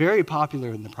 Especially, it's very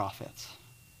popular in the prophets.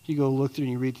 If you go look through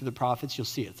and you read through the prophets, you'll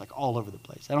see it. It's like all over the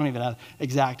place. I don't even have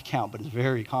exact count, but it's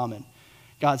very common.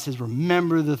 God says,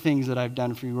 remember the things that I've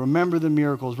done for you. Remember the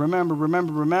miracles.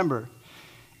 Remember.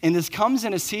 And this comes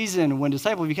in a season when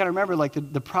disciples, if you kind of remember, like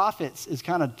the prophets is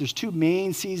kind of, there's two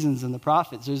main seasons in the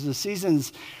prophets. There's the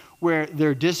seasons where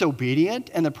they're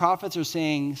disobedient and the prophets are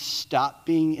saying, stop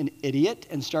being an idiot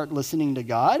and start listening to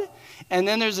God. And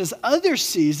then there's this other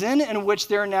season in which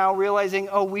they're now realizing,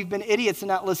 oh, we've been idiots and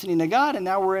not listening to God. And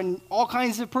now we're in all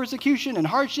kinds of persecution and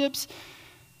hardships.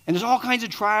 And there's all kinds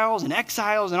of trials and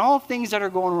exiles and all things that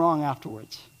are going wrong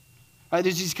afterwards. Right,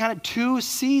 there's these kind of two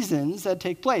seasons that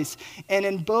take place. And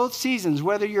in both seasons,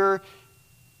 whether you're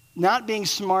not being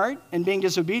smart and being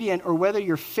disobedient or whether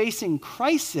you're facing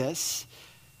crisis,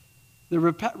 the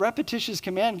repetitious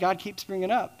command God keeps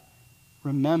bringing up,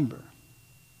 remember.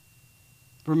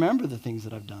 Remember the things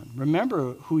that I've done.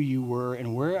 Remember who you were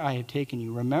and where I have taken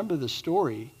you. Remember the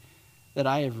story that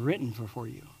I have written for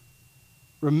you.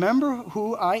 Remember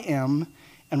who I am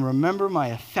and remember my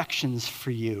affections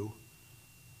for you.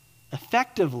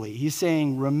 Effectively, he's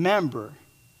saying, remember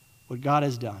what God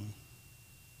has done,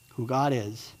 who God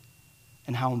is,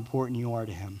 and how important you are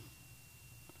to him.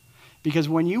 Because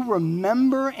when you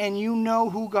remember and you know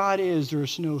who God is,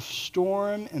 there's no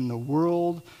storm in the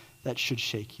world that should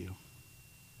shake you.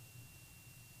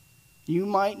 You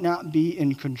might not be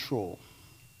in control,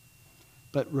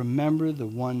 but remember the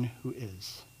one who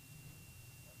is.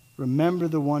 Remember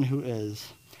the one who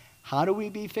is. How do we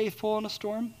be faithful in a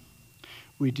storm?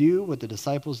 We do what the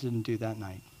disciples didn't do that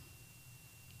night.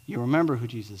 You remember who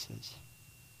Jesus is.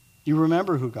 You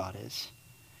remember who God is.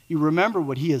 You remember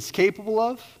what he is capable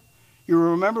of. You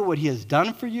remember what he has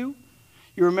done for you.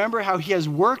 You remember how he has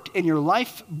worked in your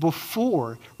life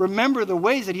before. Remember the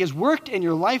ways that he has worked in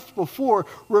your life before.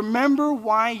 Remember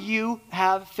why you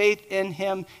have faith in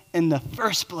him in the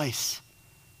first place.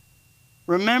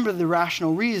 Remember the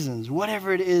rational reasons,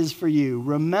 whatever it is for you.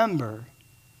 Remember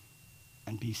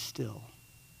and be still.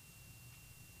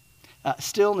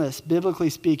 Stillness, biblically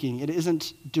speaking, it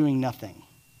isn't doing nothing.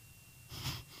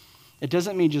 It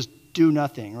doesn't mean just do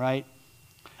nothing, right?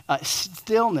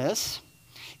 Stillness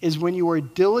is when you are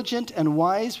diligent and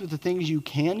wise with the things you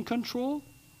can control,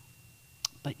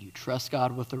 but you trust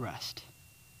God with the rest.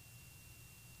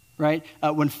 Right?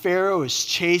 When Pharaoh is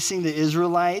chasing the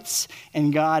Israelites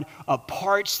and God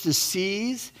parts the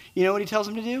seas, you know what he tells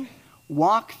them to do?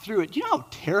 Walk through it. Do you know how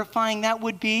terrifying that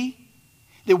would be?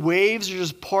 The waves are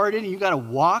just parted and you got to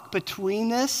walk between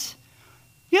this.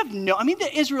 The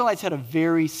Israelites had a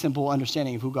very simple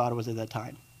understanding of who God was at that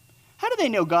time. How do they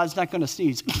know God's not going to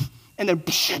sneeze? And then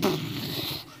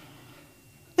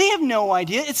they have no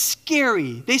idea. It's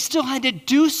scary. They still had to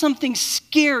do something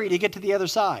scary to get to the other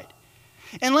side.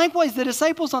 And likewise, the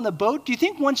disciples on the boat, do you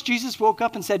think once Jesus woke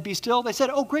up and said, be still, they said,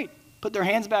 oh, great, put their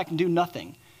hands back and do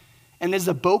nothing. And is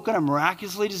the boat going to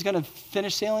miraculously just going to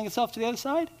finish sailing itself to the other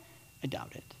side? I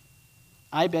doubt it.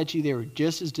 I bet you they were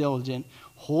just as diligent,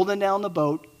 holding down the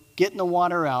boat, getting the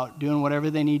water out, doing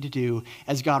whatever they need to do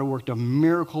as God worked a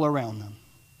miracle around them.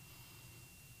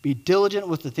 Be diligent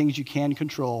with the things you can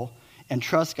control and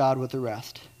trust God with the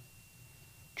rest.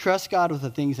 Trust God with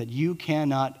the things that you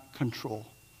cannot control.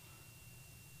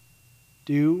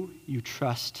 Do you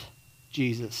trust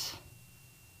Jesus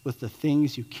with the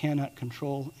things you cannot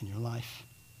control in your life.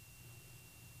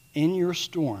 In your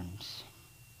storms,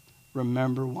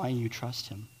 remember why you trust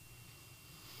him.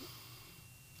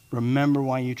 Remember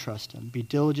why you trust him. Be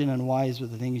diligent and wise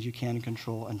with the things you can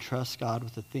control, and trust God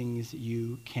with the things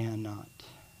you cannot.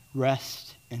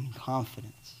 Rest in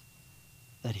confidence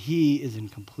that he is in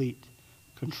complete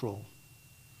control,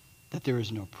 that there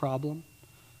is no problem,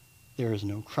 there is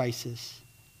no crisis,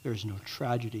 there is no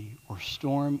tragedy or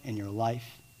storm in your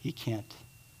life he can't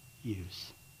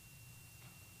use.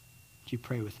 Would you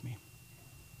pray with me?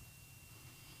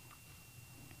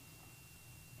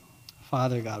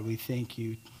 Father God, we thank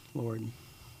you, Lord.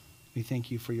 We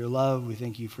thank you for your love. We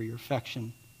thank you for your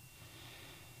affection.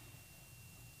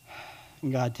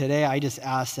 And God, today I just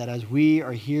ask that as we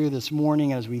are here this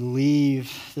morning, as we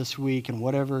leave this week, and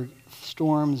whatever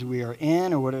storms we are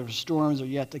in or whatever storms are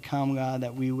yet to come, God,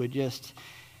 that we would just,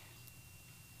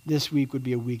 this week would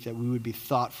be a week that we would be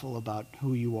thoughtful about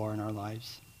who you are in our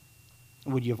lives,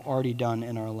 what you have already done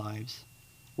in our lives,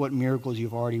 what miracles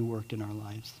you've already worked in our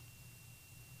lives.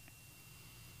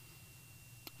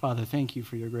 Father, thank you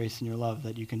for your grace and your love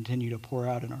that you continue to pour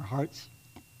out in our hearts.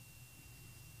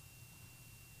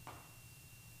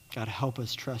 God, help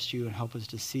us trust you and help us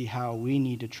to see how we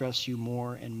need to trust you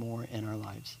more and more in our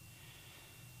lives.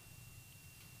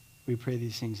 We pray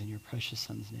these things in your precious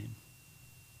Son's name.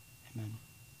 Amen.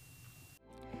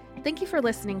 Thank you for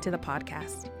listening to the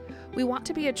podcast. We want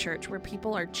to be a church where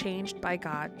people are changed by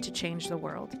God to change the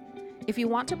world. If you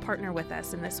want to partner with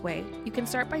us in this way, you can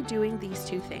start by doing these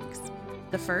two things.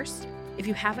 The first, if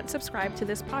you haven't subscribed to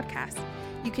this podcast,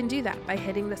 you can do that by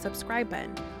hitting the subscribe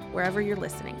button wherever you're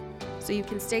listening, so you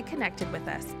can stay connected with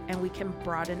us and we can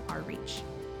broaden our reach.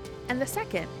 And the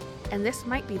second, and this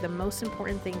might be the most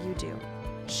important thing you do,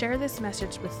 share this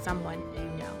message with someone you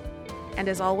know. And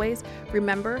as always,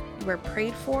 remember you are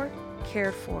prayed for,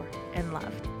 cared for, and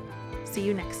loved. See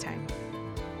you next time.